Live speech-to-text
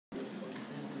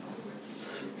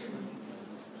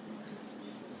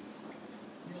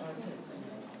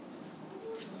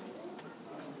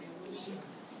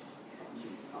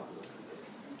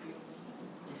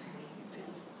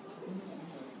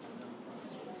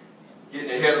Getting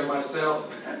ahead of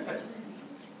myself.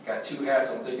 Got two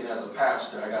hats. I'm thinking as a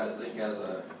pastor. I got to think as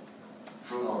a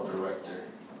funeral director.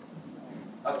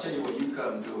 I'll tell you what, you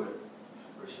come do it,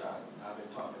 Rashad. I've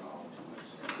been talking all too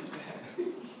much.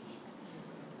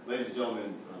 Ladies and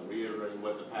gentlemen, reiterating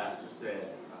what the pastor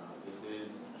said,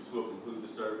 this will conclude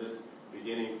the service.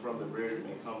 Beginning from the rear, you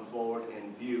may come forward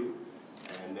and view,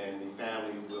 and then the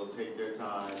family will take their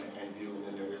time and view, and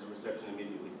then there is a reception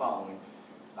immediately following.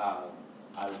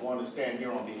 I want to stand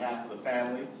here on behalf of the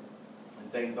family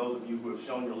and thank those of you who have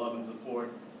shown your love and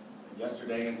support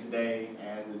yesterday and today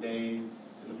and the days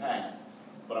in the past.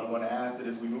 But I'm going to ask that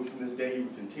as we move from this day, you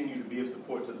continue to be of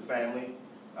support to the family,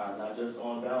 not just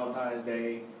on Valentine's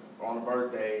Day or on a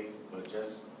birthday, but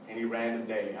just any random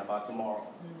day. How about tomorrow?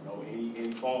 You know,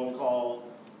 any phone call,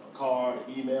 a card,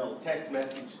 email, text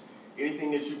message,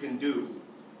 anything that you can do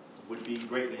would be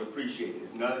greatly appreciated.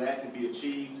 If none of that can be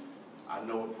achieved, I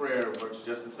know a prayer works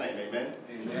just the same. Amen?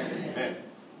 Amen. Amen.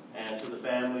 And to the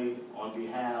family, on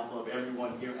behalf of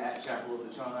everyone here at Chapel of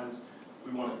the Chimes,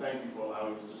 we want to thank you for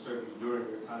allowing us to serve you during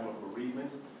your time of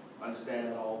bereavement. Understand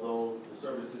that although the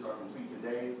services are complete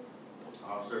today,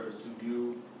 our service to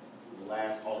you will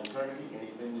last all eternity.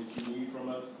 Anything that you need from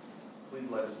us, please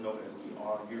let us know, as we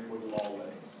are here for you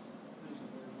always.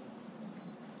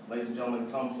 Ladies and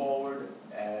gentlemen, come forward.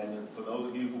 And for those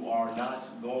of you who are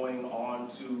not going on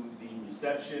to the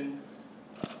reception,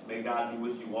 may God be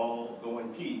with you all. Go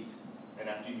in peace. And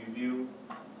after you view,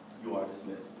 you are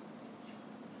dismissed.